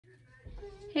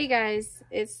Hey guys,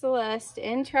 it's Celeste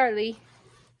and Charlie.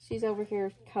 She's over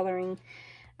here coloring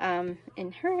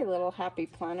in her little happy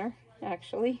planner,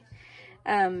 actually.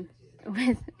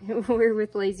 We're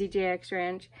with Lazy JX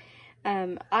Ranch.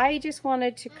 I just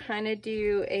wanted to kind of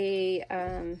do a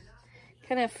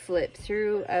kind of flip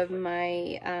through of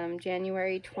my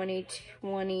January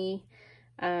 2020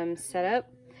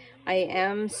 setup. I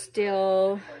am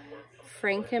still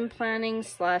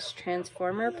Frankenplanning /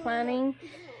 transformer planning.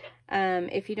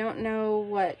 If you don't know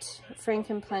what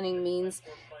Frankenplanning means,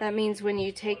 that means when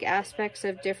you take aspects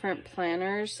of different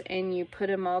planners and you put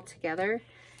them all together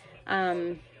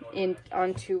onto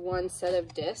one set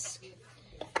of discs.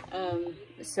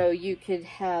 So you could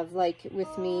have, like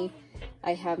with me,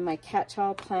 I have my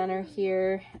catch-all planner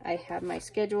here, I have my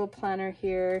schedule planner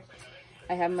here,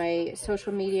 I have my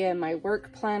social media and my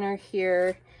work planner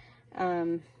here,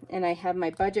 and I have my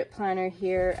budget planner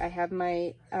here, I have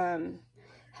my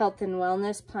health and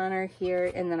wellness planner here,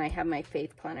 and then I have my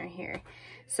faith planner here.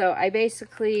 So I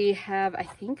basically have, I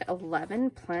think, 11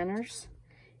 planners.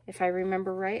 If I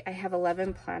remember right, I have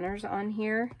 11 planners on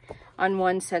here on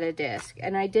one set of discs.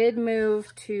 And I did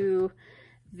move to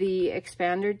the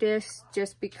expander disc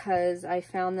just because I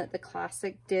found that the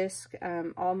classic disc,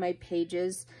 all my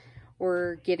pages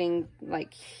were getting,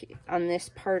 like, on this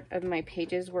part of my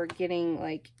pages were getting,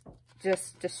 like,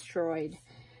 just destroyed.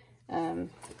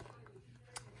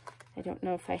 I don't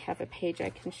know if I have a page I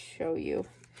can show you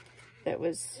that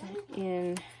was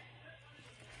in.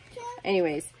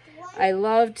 Anyways, I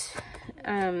loved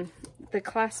the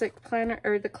classic planner,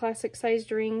 or the classic sized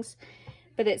rings,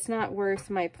 but it's not worth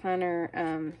my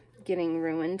planner getting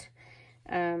ruined.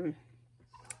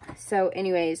 So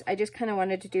anyways, I just kind of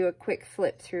wanted to do a quick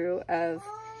flip through of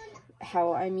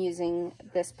how I'm using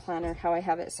this planner, how I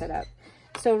have it set up.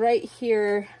 So right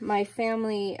here, my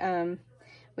family,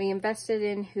 we invested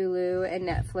in Hulu and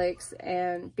Netflix,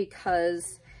 and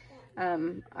because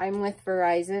I'm with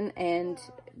Verizon, and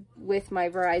with my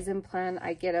Verizon plan,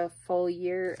 I get a full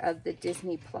year of the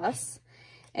Disney Plus.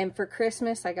 And for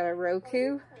Christmas, I got a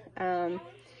Roku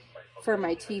for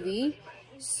my TV.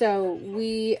 So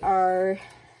we are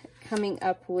coming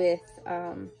up with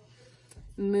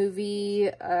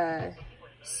movie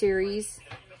series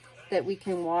that we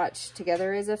can watch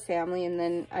together as a family, and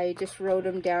then I just wrote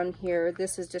them down here.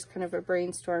 This is just kind of a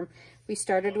brainstorm. We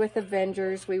started with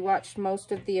Avengers. We watched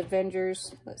most of the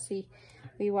Avengers. Let's see.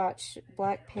 We watched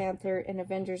Black Panther and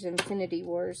Avengers Infinity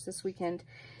Wars this weekend.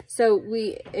 So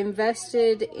we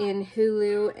invested in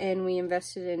Hulu and we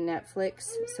invested in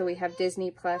Netflix. So we have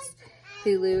Disney Plus,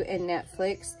 Hulu, and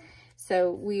Netflix.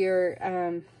 So we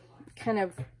are kind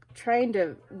of trying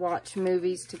to watch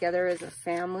movies together as a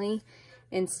family,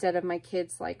 instead of my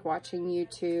kids like watching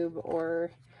YouTube or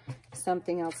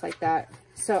something else like that.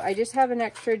 So I just have an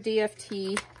extra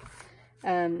DFT.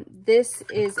 This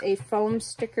is a foam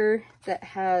sticker that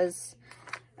has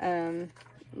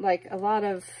like a lot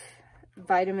of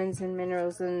vitamins and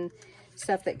minerals and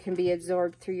stuff that can be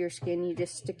absorbed through your skin. You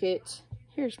just stick it,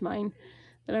 here's mine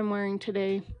that I'm wearing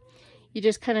today. You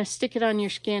just kind of stick it on your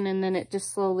skin, and then it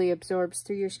just slowly absorbs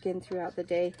through your skin throughout the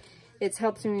day. It's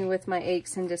helped me with my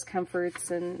aches and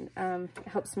discomforts, and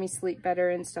helps me sleep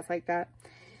better and stuff like that.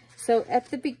 So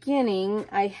at the beginning,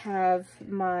 I have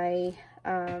my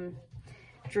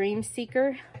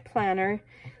Dreamseeker planner.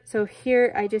 So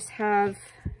here I just have,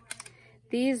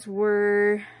 these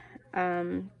were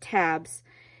tabs.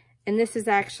 And this is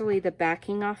actually the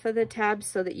backing off of the tabs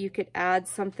so that you could add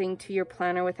something to your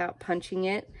planner without punching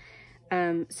it.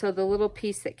 So the little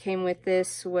piece that came with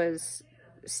this was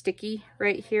sticky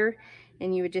right here,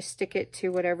 and you would just stick it to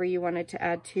whatever you wanted to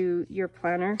add to your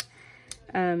planner,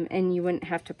 and you wouldn't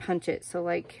have to punch it. So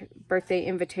like birthday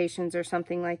invitations or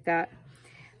something like that.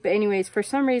 But anyways, for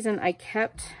some reason I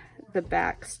kept the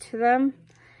backs to them,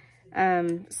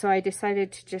 so I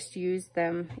decided to just use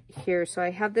them here. So I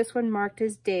have this one marked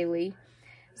as daily.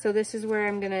 So this is where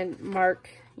I'm gonna mark,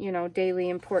 you know, daily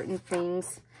important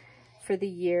things for the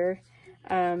year.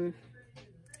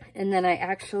 And then I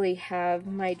actually have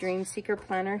my Dreamseeker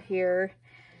planner here.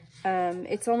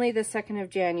 It's only the 2nd of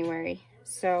January.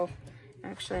 So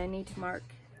actually I need to mark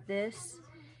this.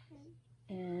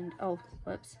 And, oh,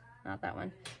 whoops, not that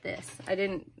one. This. I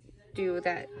didn't do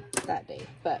that day.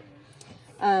 But,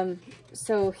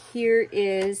 so here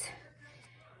is,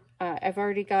 I've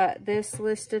already got this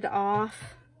listed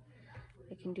off.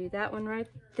 I can do that one right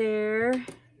there.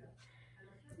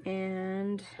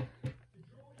 And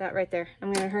that right there.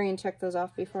 I'm going to hurry and check those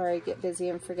off before I get busy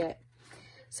and forget.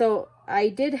 So I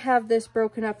did have this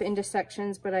broken up into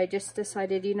sections, but I just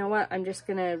decided, you know what, I'm just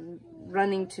going to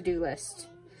running to-do list.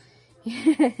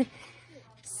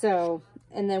 So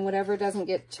and then whatever doesn't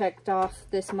get checked off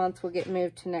this month will get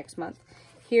moved to next month.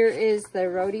 Here is the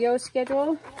rodeo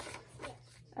schedule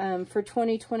for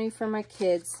 2020 for my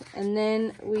kids. And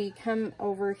then we come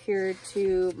over here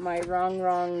to my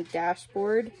RongRong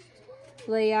Dashboard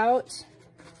layout.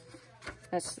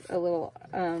 That's a little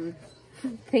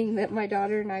thing that my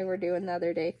daughter and I were doing the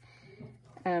other day.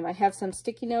 I have some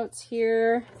sticky notes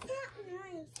here.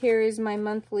 Here is my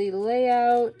monthly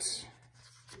layout.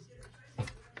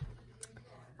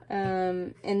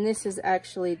 And this is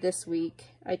actually this week.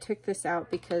 I took this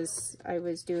out because I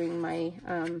was doing my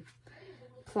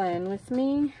plan with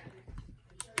me.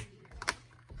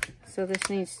 So this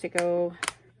needs to go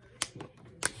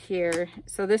here.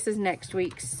 So this is next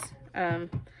week's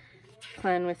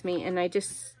plan with me. And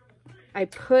I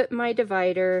put my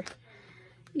divider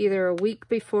either a week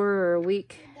before or a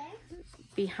week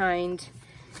behind,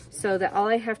 so that all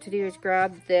I have to do is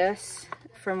grab this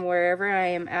from wherever I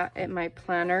am at my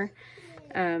planner.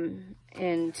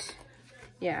 And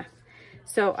yeah,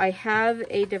 so I have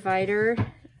a divider.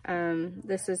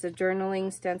 This is a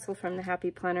journaling stencil from the Happy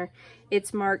Planner.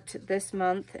 It's marked this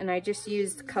month, and I just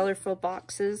used colorful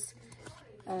boxes.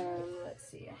 Let's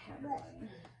see, I have one.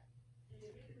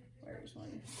 Where's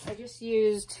one? I just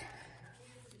used,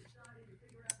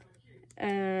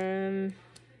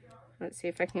 let's see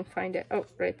if I can find it. Oh,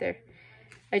 right there.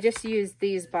 I just used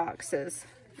these boxes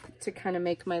to kind of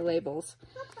make my labels.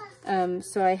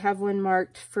 So I have one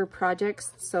marked for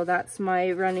projects. So that's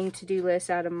my running to-do list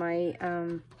out of my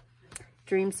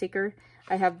Dreamseeker.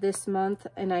 I have this month,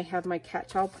 and I have my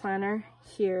catch-all planner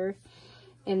here.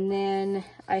 And then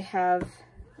I have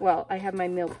my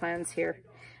meal plans here.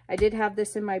 I did have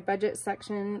this in my budget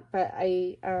section, but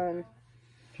I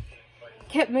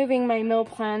kept moving my meal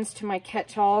plans to my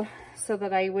catch-all so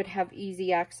that I would have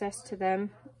easy access to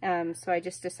them. So I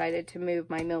just decided to move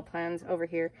my meal plans over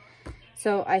here.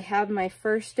 So I have my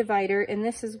first divider, and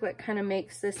this is what kind of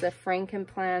makes this a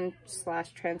Frankenplan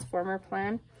 / transformer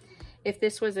plan. If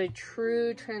this was a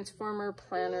true transformer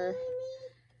planner,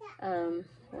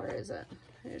 where is it?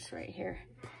 It's right here.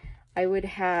 I would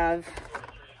have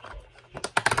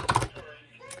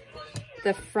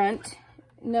the front.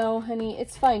 No, honey,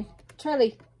 it's fine.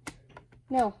 Charlie,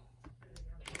 no.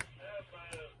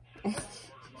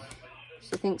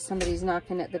 She thinks somebody's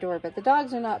knocking at the door, but the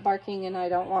dogs are not barking, and I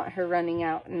don't want her running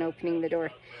out and opening the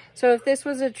door. So if this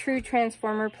was a true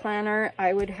transformer planner,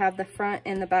 I would have the front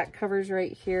and the back covers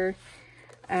right here.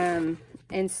 And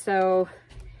so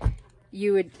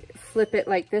you would flip it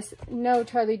like this. No,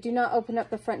 Charlie, do not open up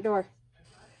the front door.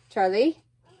 Charlie?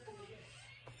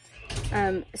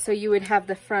 So you would have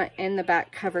the front and the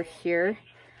back cover here,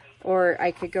 or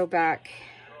I could go back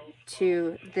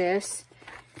to this,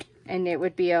 and it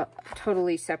would be a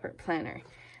totally separate planner.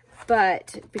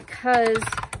 But because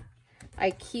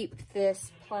I keep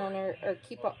this planner, or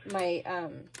keep my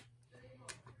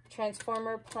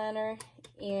transformer planner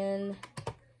in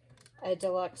a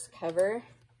deluxe cover,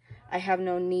 I have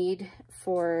no need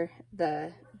for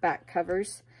the back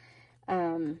covers.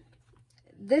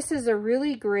 This is a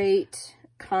really great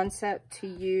concept to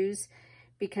use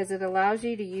because it allows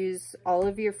you to use all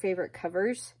of your favorite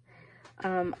covers.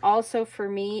 Also for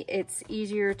me, it's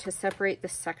easier to separate the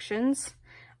sections.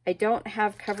 I don't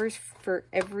have covers for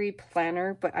every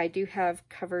planner, but I do have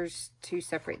covers to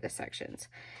separate the sections.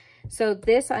 So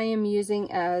this I am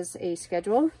using as a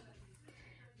schedule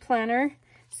planner.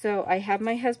 So I have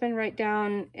my husband write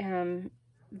down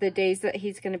the days that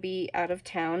he's going to be out of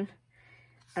town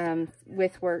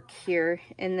with work here.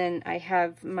 And then I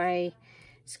have my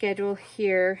schedule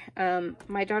here.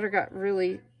 My daughter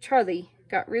Charlie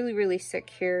got really sick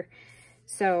here.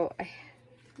 So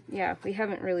yeah, we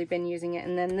haven't really been using it.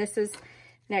 And then this is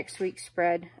next week's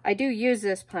spread. I do use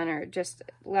this planner, just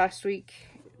last week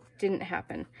didn't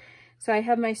happen. So I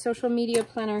have my social media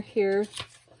planner here.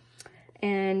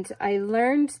 And I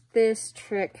learned this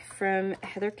trick from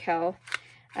Heather Kell.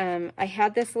 I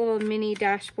had this little mini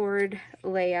dashboard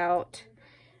layout.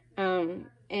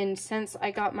 And since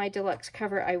I got my deluxe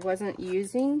cover, I wasn't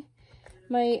using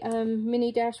my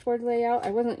mini dashboard layout.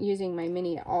 I wasn't using my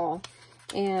mini at all.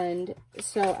 And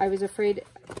so I was afraid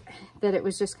that it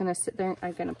was just going to sit there.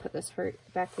 I'm going to put this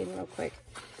back in real quick.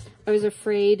 I was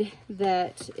afraid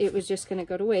that it was just going to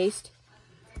go to waste.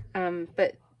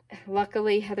 But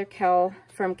luckily, Heather Kell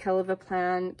from Kell of a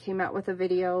Plan came out with a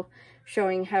video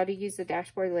showing how to use the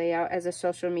dashboard layout as a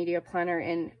social media planner,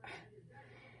 and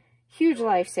huge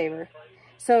lifesaver.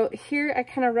 So here I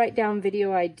kind of write down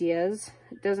video ideas.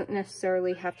 It doesn't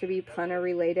necessarily have to be planner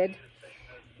related.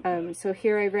 So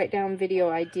here I write down video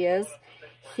ideas.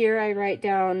 Here I write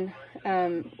down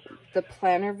the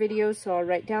planner videos. So I'll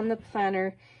write down the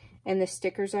planner and the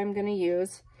stickers I'm going to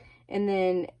use. And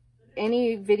then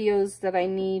any videos that I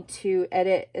need to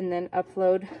edit and then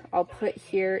upload, I'll put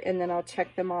here, and then I'll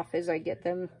check them off as I get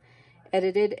them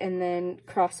edited, and then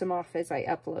cross them off as I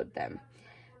upload them.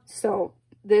 So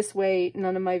this way,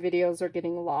 none of my videos are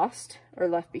getting lost or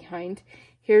left behind.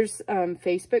 Here's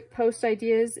Facebook post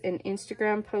ideas and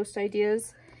Instagram post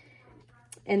ideas.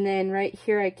 And then right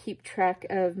here, I keep track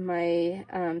of my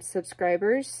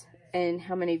subscribers and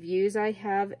how many views I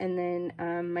have, and then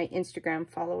my Instagram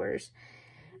followers.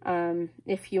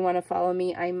 If you want to follow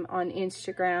me, I'm on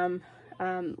Instagram,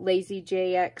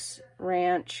 LazyJX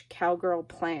Ranch Cowgirl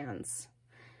Plans.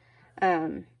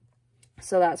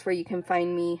 So that's where you can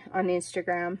find me on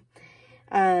Instagram.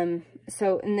 And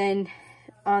then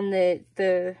on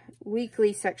the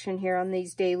weekly section here, on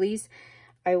these dailies,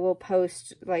 I will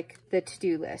post like the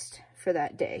to-do list for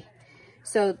that day.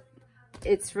 So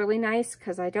it's really nice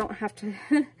because I don't have to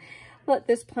let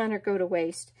this planner go to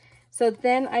waste. So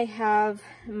then I have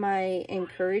my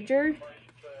encourager.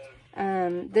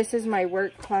 This is my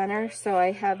work planner. So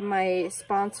I have my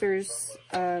sponsors,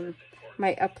 my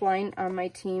upline on my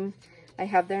team. I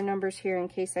have their numbers here in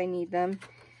case I need them.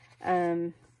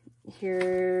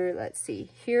 Here, let's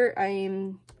see. Here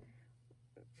I'm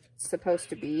supposed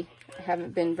to be. I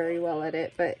haven't been very well at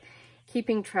it, but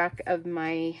keeping track of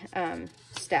my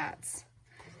stats.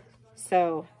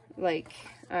 So, like,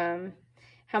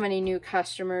 how many new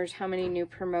customers, how many new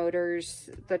promoters,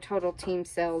 the total team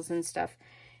sales and stuff.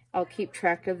 I'll keep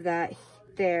track of that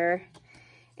there.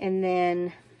 And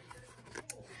then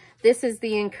this is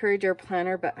the Encourager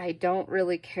Planner, but I don't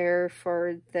really care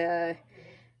for the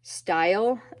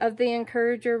style of the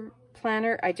Encourager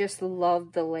Planner. I just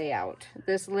love the layout.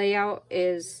 This layout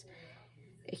is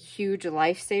a huge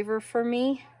lifesaver for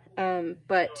me,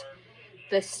 but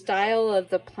the style of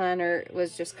the planner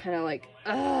was just kind of like,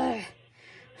 ugh,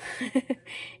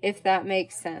 if that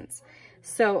makes sense.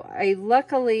 So I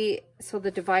luckily, so the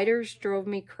dividers drove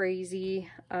me crazy.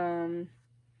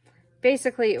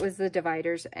 Basically it was the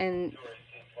dividers and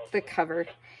the cover.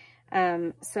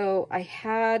 So I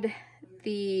had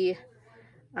the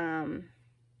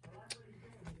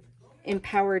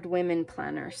Empowered Women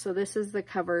Planner. So this is the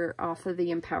cover off of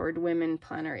the Empowered Women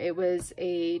Planner. It was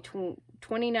a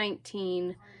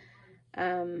 2019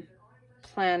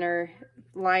 planner,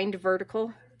 lined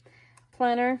vertical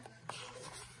planner.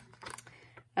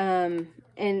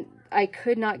 And I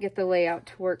could not get the layout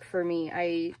to work for me.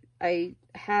 I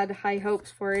had high hopes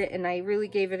for it, and I really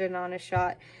gave it an honest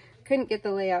shot. Couldn't get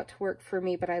the layout to work for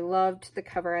me, but I loved the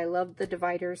cover. I loved the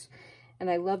dividers, and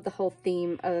I loved the whole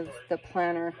theme of the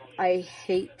planner. I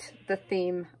hate the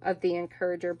theme of the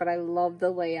Encourager, but I love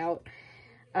the layout.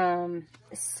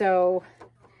 So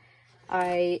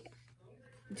I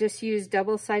just used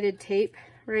double-sided tape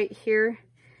right here.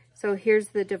 So here's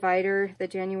the divider, the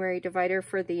January divider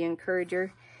for the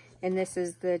Encourager, and this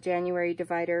is the January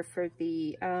divider for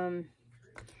the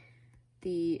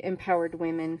Empowered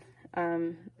Women.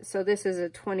 So this is a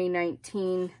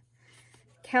 2019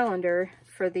 calendar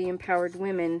for the Empowered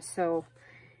Women. So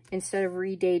instead of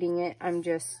redating it, I'm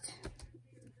just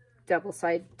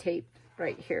double-sided tape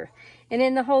right here. And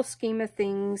in the whole scheme of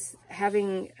things,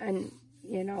 having an,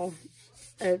 you know,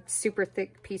 a super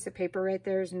thick piece of paper right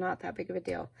there is not that big of a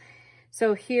deal.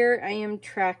 So here I am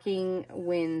tracking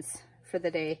wins for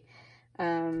the day.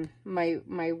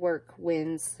 My work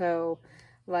wins. So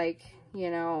like, you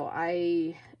know,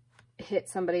 I hit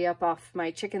somebody up off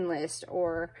my chicken list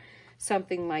or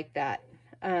something like that.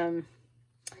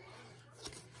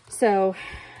 So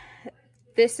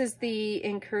this is the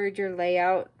Encourager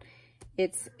layout.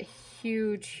 It's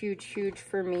huge, huge, huge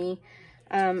for me.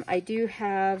 I do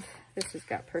have, this has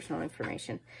got personal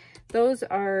information. Those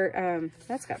are,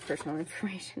 that's got personal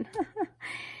information.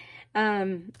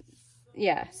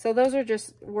 Yeah, so those are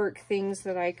just work things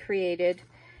that I created.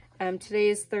 Today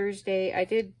is Thursday. I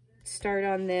did start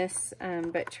on this,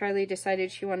 but Charlie decided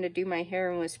she wanted to do my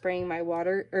hair and was spraying my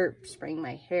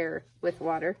hair with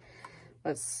water.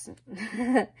 Let's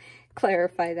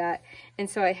clarify that. And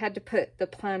so I had to put the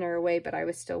planner away, but I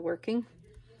was still working.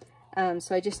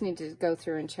 So I just need to go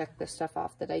through and check the stuff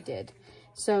off that I did.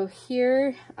 So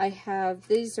here I have,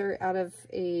 these are out of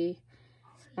a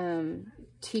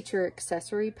teacher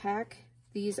accessory pack.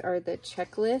 These are the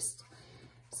checklist.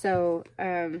 So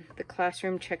the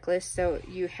classroom checklist. So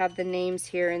you have the names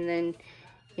here, and then,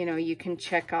 you know, you can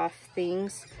check off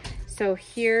things. So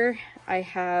here I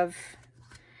have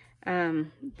the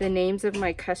names of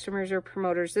my customers or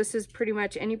promoters. This is pretty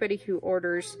much anybody who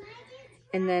orders,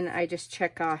 and then I just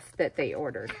check off that they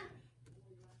ordered.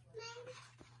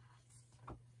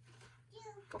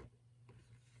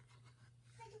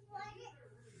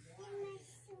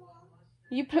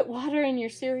 You put water in your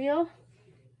cereal?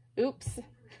 Oops.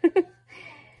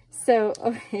 So,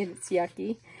 oh, it's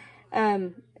yucky.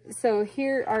 So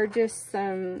here are just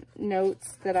some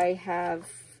notes that I have,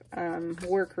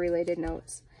 work-related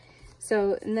notes.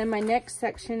 So, and then my next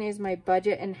section is my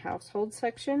budget and household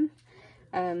section.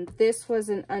 This was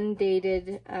an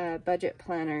undated budget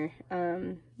planner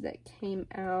that came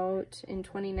out in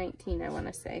 2019, I want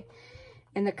to say.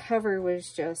 And the cover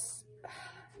was just,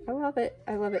 I love it.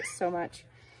 I love it so much.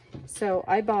 So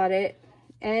I bought it,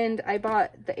 and I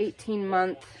bought the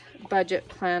 18-month budget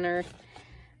planner.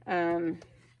 And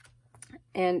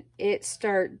it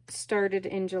started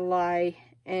in July,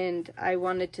 and I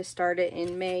wanted to start it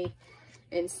in May.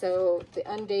 And so the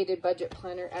undated budget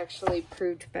planner actually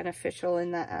proved beneficial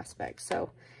in that aspect.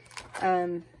 So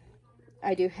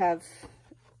I do have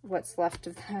what's left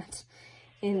of that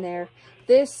in there.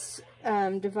 This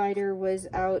divider was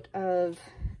out of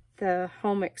the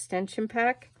home extension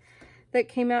pack that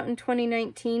came out in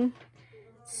 2019.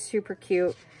 Super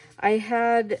cute. I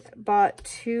had bought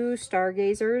 2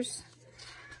 Stargazers.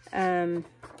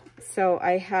 So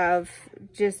I have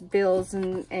just bills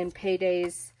and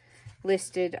paydays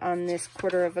listed on this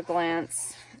quarter of a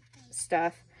glance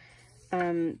stuff.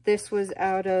 This was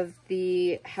out of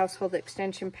the household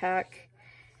extension pack.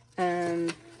 I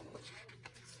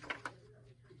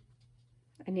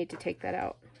need to take that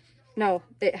out. No,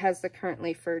 it has the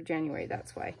currently for January,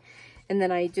 that's why. And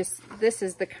then this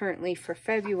is the currently for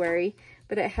February,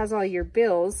 but it has all your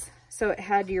bills. So it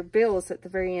had your bills at the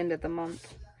very end of the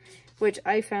month, which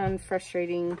I found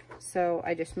frustrating, so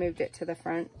I just moved it to the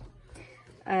front.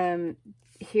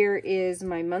 Here is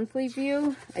my monthly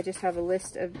view. I just have a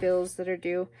list of bills that are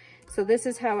due. So this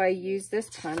is how I use this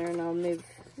planner, and I'll move,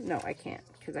 no, I can't,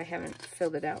 because I haven't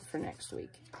filled it out for next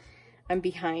week. I'm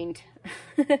behind.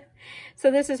 So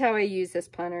this is how I use this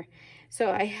planner. So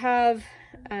I have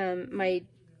my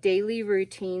daily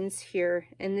routines here,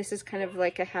 and this is kind of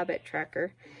like a habit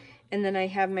tracker. And then I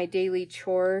have my daily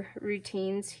chore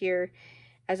routines here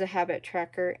as a habit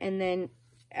tracker. And then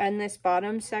on this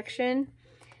bottom section,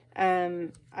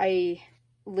 I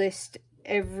list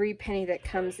every penny that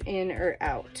comes in or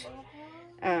out.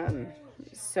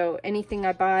 So anything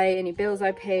I buy, any bills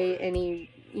I pay, any,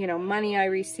 you know, money I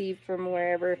receive from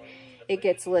wherever, it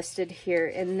gets listed here.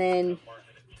 And then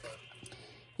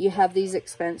you have these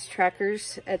expense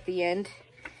trackers at the end.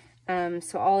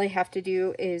 So all I have to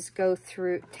do is go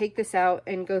through, take this out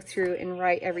and go through and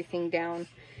write everything down.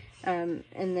 And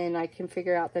then I can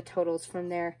figure out the totals from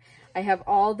there. I have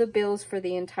all the bills for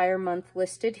the entire month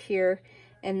listed here.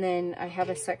 And then I have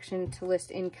a section to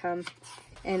list income,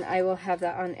 and I will have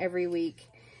that on every week.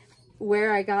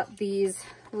 Where I got these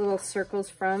little circles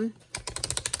from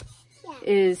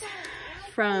is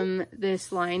from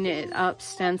this Line It Up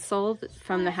stencil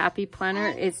from the Happy Planner.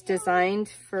 It's designed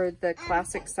for the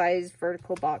classic size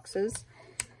vertical boxes.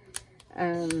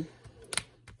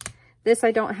 This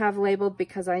I don't have labeled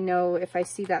because I know if I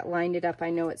see that lined it up, I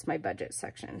know it's my budget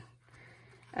section.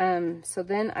 So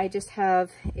then I just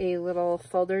have a little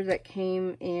folder that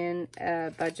came in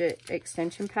a budget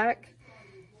extension pack.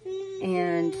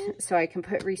 And so I can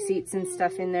put receipts and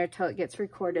stuff in there till it gets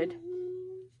recorded.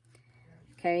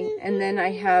 Okay, and then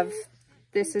I have,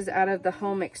 this is out of the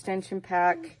home extension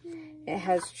pack. It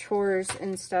has chores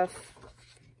and stuff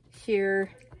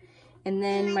here. And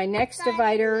then my next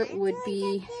divider would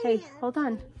be, hey, hold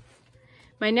on.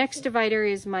 My next divider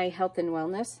is my health and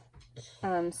wellness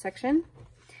section.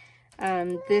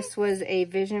 This was a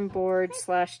vision board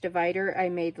 / divider I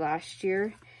made last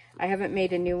year. I haven't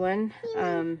made a new one,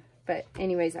 but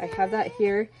anyways, I have that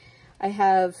here. I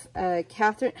have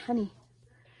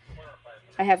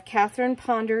I have Catherine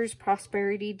Ponder's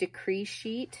Prosperity Decree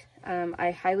Sheet.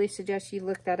 I highly suggest you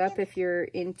look that up if you're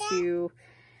into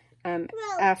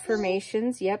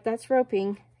affirmations. Yep, that's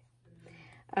roping.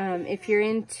 If you're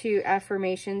into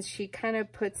affirmations, she kind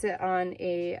of puts it on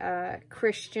a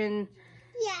Christian,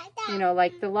 you know,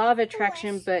 like the law of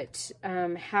attraction, but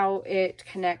how it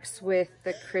connects with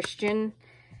the Christian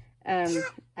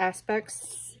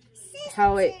aspects,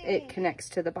 how it connects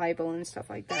to the Bible and stuff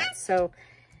like that. So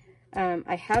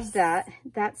I have that.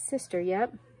 That's sister,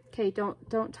 yep. Okay,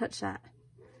 don't touch that.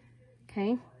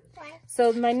 Okay.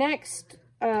 So my next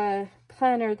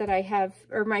planner that I have,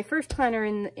 or my first planner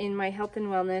in my health and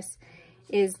wellness,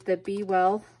 is the Be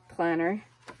Well planner.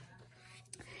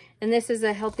 And this is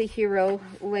a Healthy Hero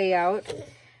layout.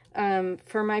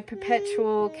 For my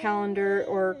perpetual calendar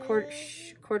or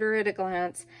quarter at a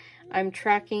glance, I'm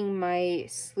tracking my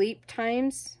sleep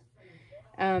times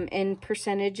and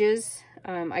percentages.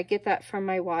 I get that from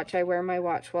my watch. I wear my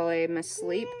watch while I am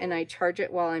asleep, and I charge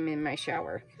it while I'm in my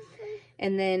shower.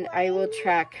 And then I will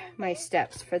track my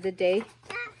steps for the day.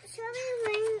 Shall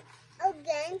we ring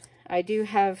again? I do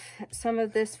have some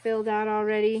of this filled out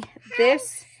already.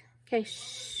 This, okay,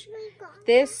 shh.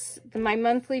 This, my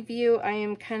monthly view, I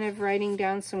am kind of writing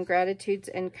down some gratitudes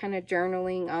and kind of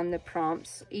journaling on the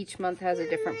prompts. Each month has a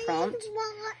different prompt.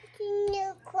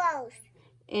 New clothes.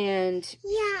 And,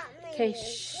 Yeah, okay,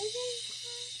 shh.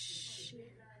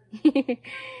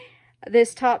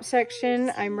 This top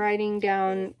section, I'm writing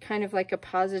down kind of like a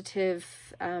positive,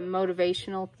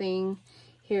 motivational thing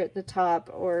here at the top,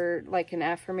 or like an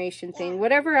affirmation thing.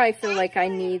 Whatever I feel like I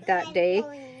need that day,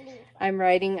 I'm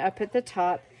writing up at the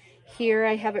top. Here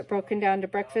I have it broken down to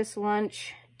breakfast,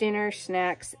 lunch, dinner,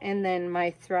 snacks, and then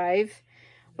my Thrive,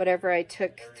 whatever I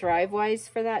took Thrive-wise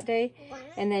for that day.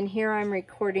 And then here I'm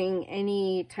recording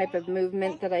any type of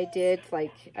movement that I did,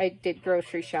 like I did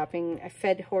grocery shopping, I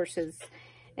fed horses.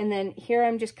 And then here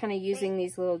I'm just kind of using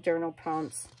these little journal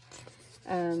prompts.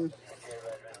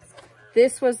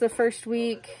 This was the first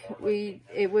week.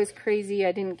 It was crazy.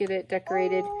 I didn't get it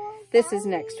decorated. This is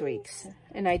next week's,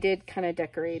 and I did kind of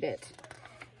decorate it.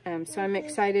 So I'm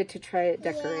excited to try it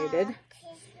decorated.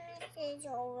 Christmas is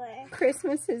over.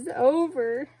 Christmas is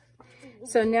over.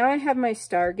 So now I have my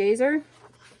Stargazer.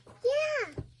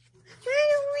 Yeah.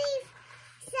 Finally,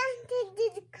 something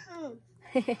did come.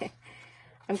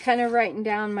 I'm kind of writing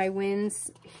down my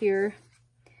wins here.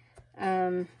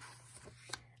 I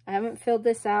haven't filled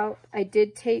this out. I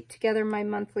did tape together my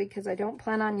monthly because I don't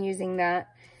plan on using that.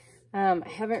 I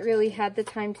haven't really had the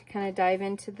time to kind of dive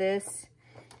into this.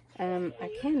 I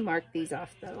can mark these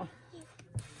off though,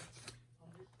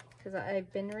 because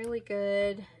I've been really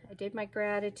good. I did my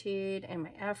gratitude and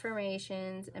my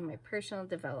affirmations and my personal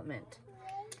development.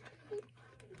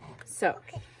 So,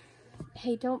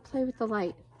 hey, don't play with the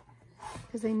light,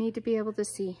 because I need to be able to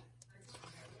see.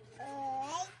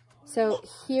 So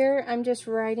here I'm just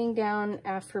writing down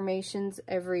affirmations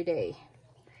every day.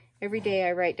 Every day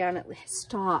I write down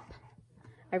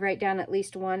I write down at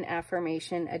least one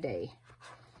affirmation a day.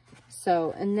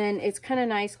 So, and then it's kind of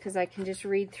nice because I can just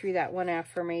read through that one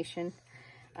affirmation.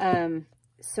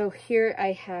 So here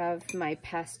I have my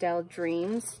Pastel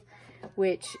Dreams,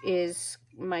 which is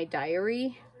my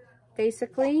diary,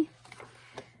 basically.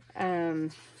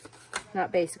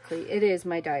 Not basically, it is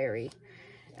my diary.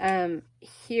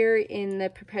 Here in the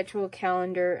perpetual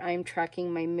calendar, I'm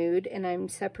tracking my mood, and I'm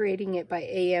separating it by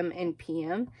AM and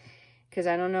PM. Because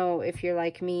I don't know if you're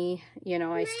like me, you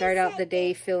know, I start out the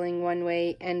day feeling one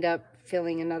way, end up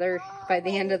feeling another by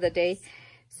the end of the day.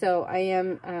 So I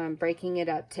am breaking it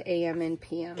up to AM and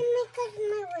PM.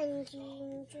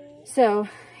 So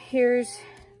here's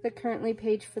the currently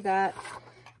page for that.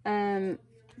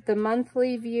 The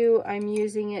monthly view, I'm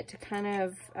using it to kind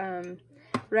of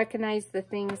recognize the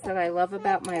things that I love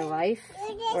about my life,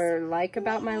 or like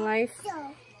about my life.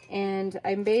 And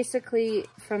I'm basically,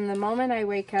 from the moment I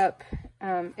wake up,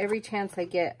 every chance I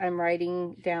get, I'm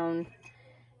writing down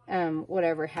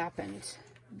whatever happened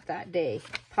that day.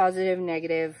 Positive,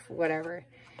 negative, whatever.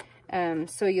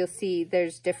 So you'll see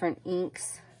there's different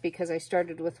inks, because I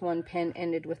started with one pen,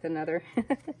 ended with another.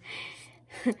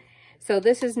 So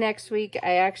this is next week.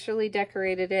 I actually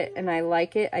decorated it, and I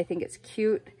like it. I think it's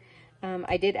cute.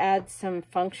 I did add some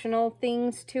functional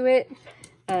things to it.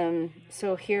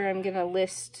 So here I'm going to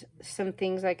list some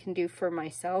things I can do for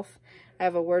myself. I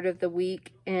have a word of the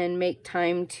week and make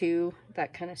time to,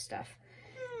 that kind of stuff.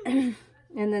 And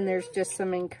then there's just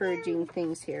some encouraging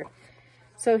things here.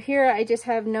 So here I just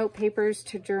have note papers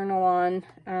to journal on.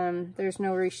 There's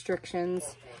no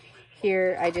restrictions.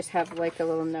 Here I just have like a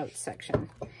little notes section.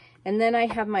 And then I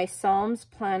have my Psalms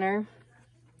planner,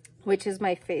 which is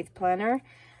my faith planner.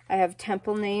 I have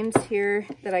temple names here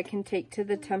that I can take to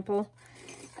the temple.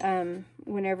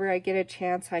 Whenever I get a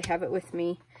chance, I have it with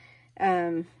me.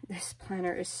 This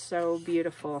planner is so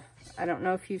beautiful. I don't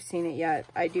know if you've seen it yet.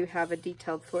 I do have a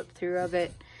detailed flip through of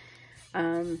it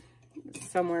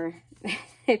somewhere.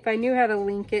 If I knew how to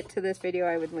link it to this video,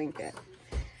 I would link it.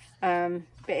 But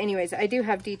anyways, I do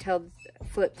have detailed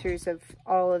flip throughs of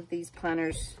all of these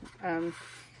planners.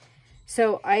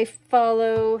 So I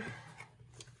follow,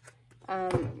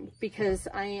 because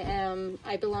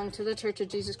I belong to the Church of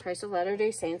Jesus Christ of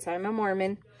Latter-day Saints. I'm a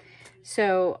Mormon.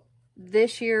 So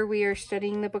this year we are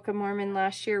studying the Book of Mormon.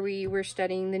 Last year we were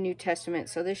studying the New Testament.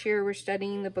 So this year we're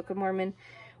studying the Book of Mormon.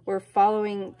 We're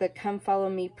following the Come Follow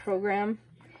Me program.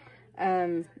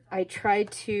 I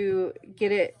tried to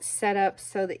get it set up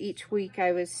so that each week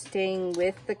I was staying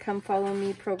with the Come Follow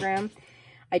Me program.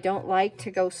 I don't like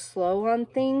to go slow on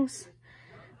things.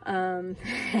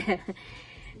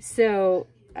 So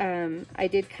I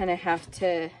did kind of have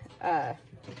to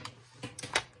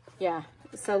Yeah,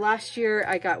 so last year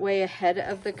I got way ahead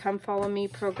of the Come Follow Me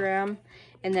program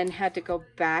and then had to go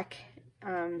back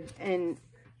and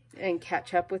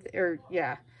catch up with, or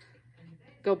yeah,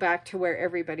 go back to where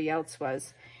everybody else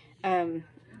was.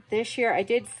 This year I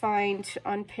did find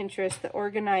on Pinterest the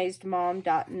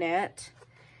organizedmom.net.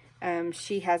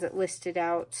 She has it listed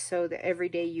out so that every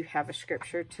day you have a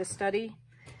scripture to study.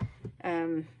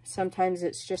 Sometimes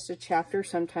it's just a chapter,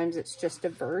 sometimes it's just a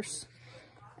verse.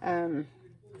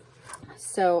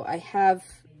 So I have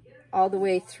all the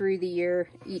way through the year,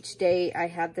 each day I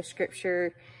have the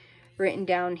scripture written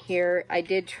down here. I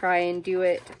did try and do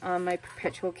it on my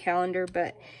perpetual calendar,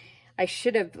 but I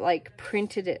should have like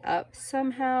printed it up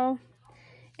somehow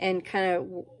and kind of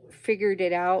figured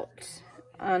it out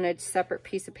on a separate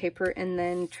piece of paper and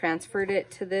then transferred it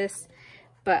to this.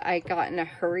 But I got in a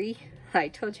hurry. I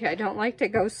told you I don't like to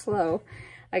go slow.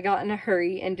 I got in a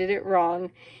hurry and did it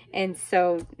wrong. And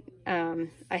so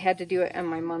I had to do it on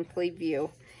my monthly view.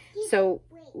 So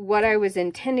what I was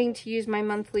intending to use my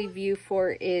monthly view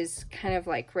for is kind of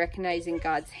like recognizing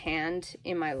God's hand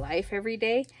in my life every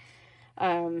day.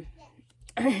 I'm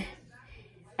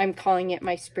calling it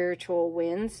my spiritual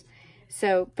wins.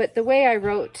 So, but the way I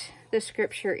wrote the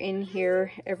scripture in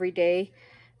here every day,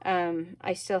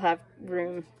 I still have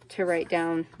room to write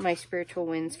down my spiritual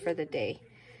wins for the day.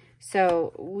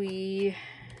 So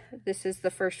this is the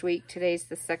first week. Today's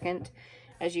the second.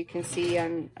 As you can see,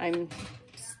 I'm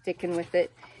sticking with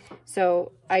it.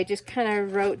 So I just kind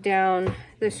of wrote down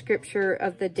the scripture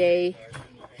of the day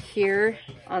here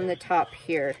on the top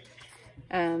here,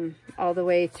 all the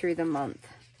way through the month.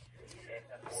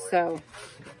 So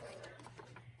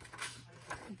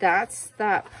that's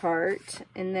that part,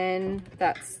 and then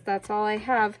that's all I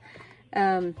have.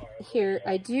 Here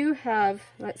I do have,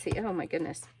 let's see, oh my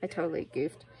goodness, I totally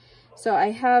goofed. So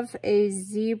I have a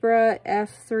Zebra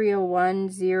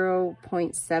F301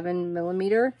 0.7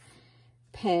 millimeter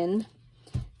pen.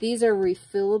 These are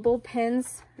refillable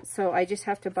pens, so I just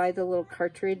have to buy the little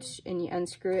cartridge and you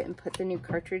unscrew it and put the new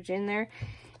cartridge in there.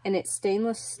 And it's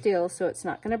stainless steel, so it's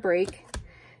not going to break.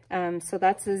 So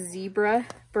that's a Zebra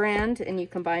brand, and you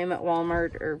can buy them at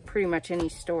Walmart or pretty much any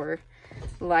store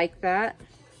like that.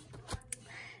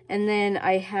 And then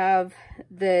I have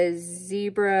the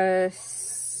Zebra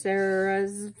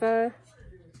Sarasa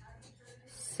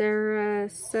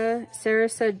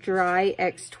Dry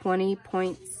X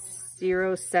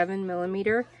 20.07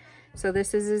 millimeter. So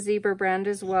this is a Zebra brand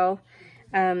as well.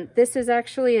 This is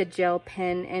actually a gel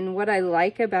pen, and what I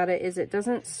like about it is it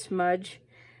doesn't smudge.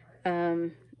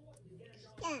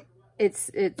 It's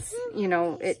you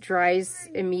know, it dries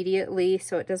immediately,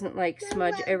 so it doesn't like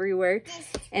smudge everywhere,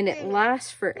 and it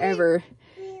lasts forever.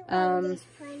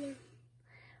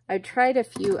 I've tried a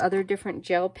few other different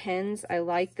gel pens. I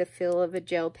like the feel of a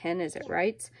gel pen as it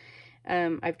writes.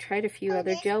 I've tried a few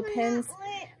other gel pens,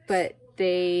 but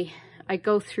I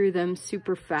go through them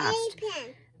super fast.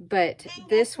 But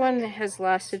this one has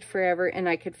lasted forever, and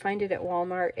I could find it at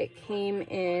Walmart. It came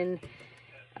in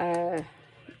a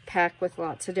pack with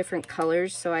lots of different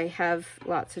colors, so I have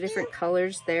lots of different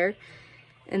colors there.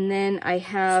 And then I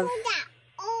have,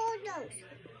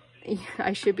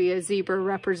 I should be a Zebra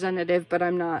representative, but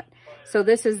I'm not. So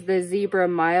this is the Zebra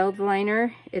mild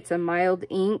liner. It's a mild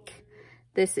ink.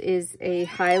 This is a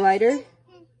highlighter.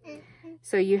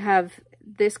 So you have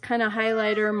this kind of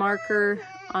highlighter marker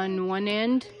on one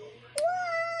end,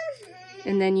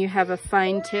 and then you have a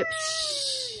fine tip,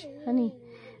 shh, honey,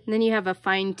 and then you have a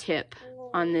fine tip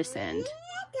on this end.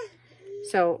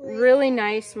 So really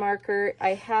nice marker.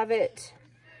 I have it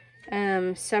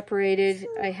separated.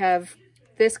 I have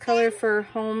this color for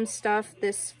home stuff,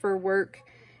 this for work,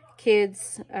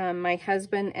 kids, my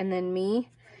husband, and then me.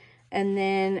 And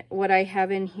then what I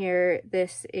have in here,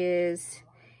 this is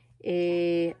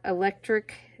a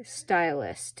electric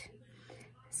stylist.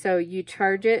 So you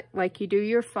charge it like you do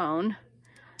your phone.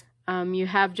 You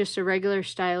have just a regular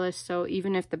stylus, so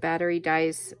even if the battery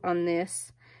dies on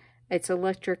this, it's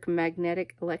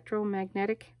electromagnetic.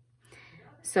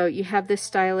 So you have this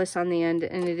stylus on the end,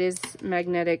 and it is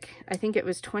magnetic. I think it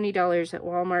was $20 at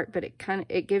Walmart, but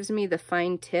it gives me the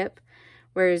fine tip,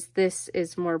 whereas this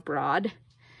is more broad.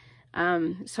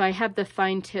 So I have the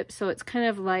fine tip, so it's kind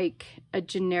of like a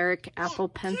generic Apple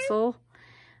Pencil.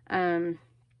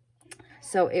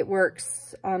 So it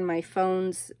works on my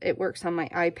phones, it works on my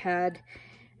iPad,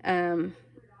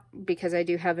 because I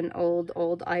do have an old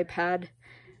iPad,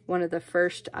 one of the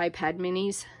first iPad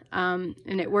minis, and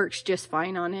it works just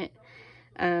fine on it.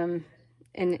 And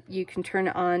you can turn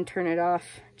it on, turn it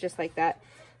off, just like that.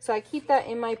 So I keep that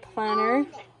in my planner.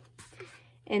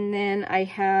 And then I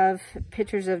have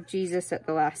pictures of Jesus at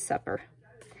the Last Supper.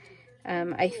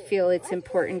 I feel it's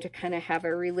important to kind of have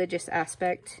a religious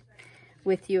aspect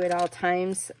with you at all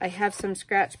times. I have some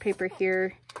scratch paper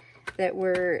here that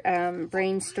we're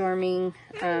brainstorming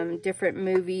different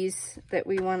movies that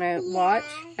we want to watch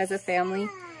as a family.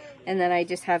 And then I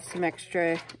just have some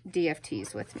extra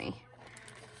DFTs with me.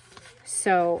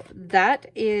 So that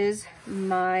is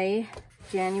my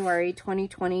January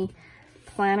 2020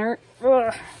 planner.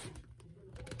 Ugh.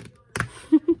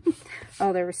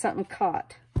 Oh, there was something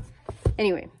caught.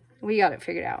 Anyway, we got it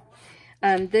figured out.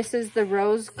 This is the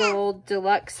Rose Gold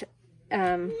Deluxe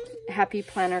Happy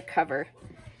Planner cover.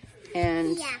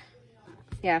 And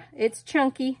yeah, it's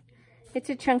chunky. It's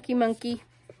a chunky monkey,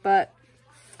 but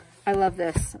I love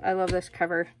this. I love this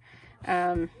cover.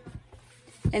 And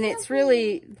it's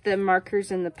really the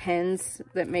markers and the pens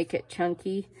that make it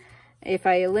chunky. If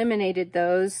I eliminated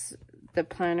those, the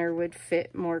planner would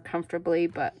fit more comfortably,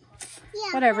 but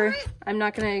whatever. I'm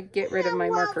not going to get rid of my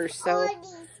markers, so.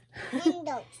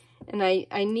 And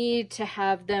I need to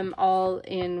have them all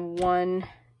in one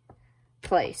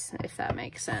place, if that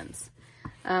makes sense.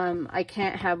 I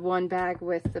can't have one bag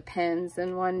with the pens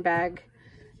and one bag,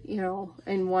 you know,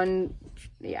 in one,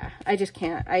 yeah, I just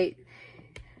can't.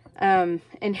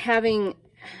 And having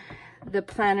the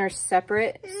planners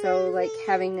separate, so like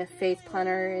having a faith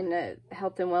planner and a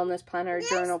health and wellness planner,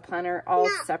 journal planner, all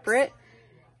separate.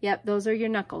 Yep, those are your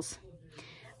knuckles.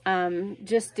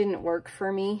 Just didn't work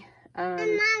for me.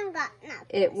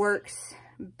 It works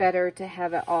better to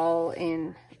have it all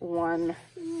in one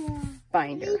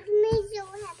binder.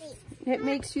 It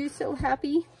makes you so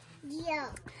happy. Yeah.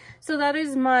 So that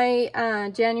is my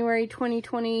January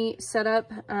 2020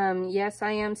 setup. Yes,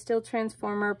 I am still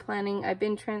Transformer planning. I've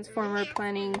been Transformer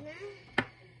planning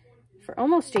for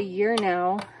almost a year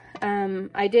now.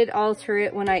 I did alter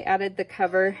it when I added the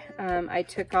cover. I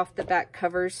took off the back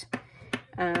covers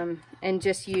and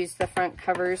just used the front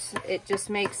covers. It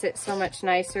just makes it so much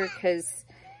nicer because,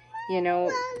 you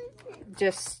know,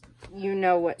 just you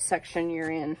know what section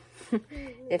you're in.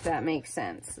 If that makes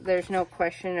sense. There's no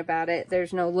question about it.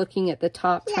 There's no looking at the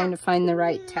top trying to find the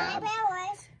right tab.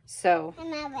 So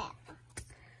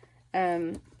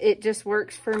it just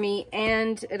works for me,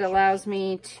 and it allows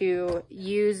me to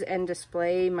use and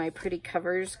display my pretty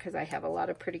covers because I have a lot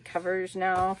of pretty covers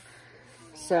now.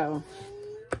 So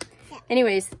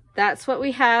anyways, that's what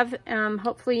we have.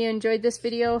 Hopefully you enjoyed this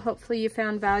video. Hopefully you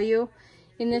found value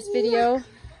in this video.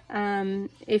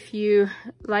 If you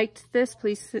liked this,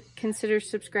 please consider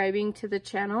subscribing to the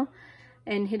channel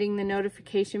and hitting the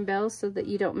notification bell so that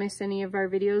you don't miss any of our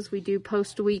videos. We do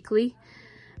post weekly.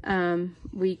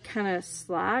 We kind of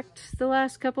slacked the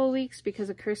last couple of weeks because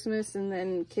of Christmas, and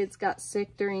then kids got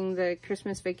sick during the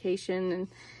Christmas vacation and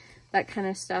that kind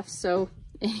of stuff. So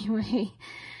anyway,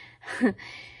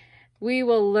 we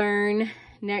will learn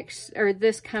next, or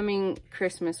this coming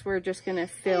Christmas. We're just going to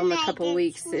film a couple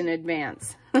weeks in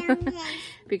advance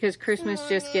because Christmas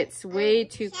just gets way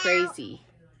too crazy.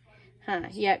 Huh?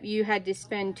 Yep, you had to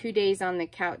spend 2 days on the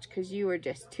couch because you were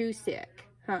just too sick.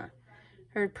 Huh?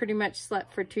 Her pretty much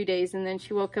slept for 2 days, and then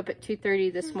she woke up at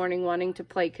 2:30 this morning wanting to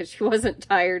play because she wasn't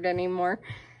tired anymore.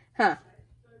 Huh?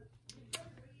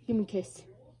 Give me a kiss.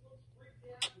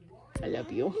 I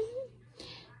love you.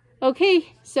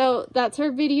 Okay, so that's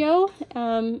our video.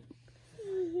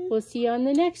 We'll see you on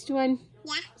the next one.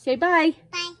 Yeah. Say bye.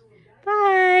 Bye.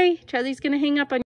 Bye. Charlie's gonna hang up on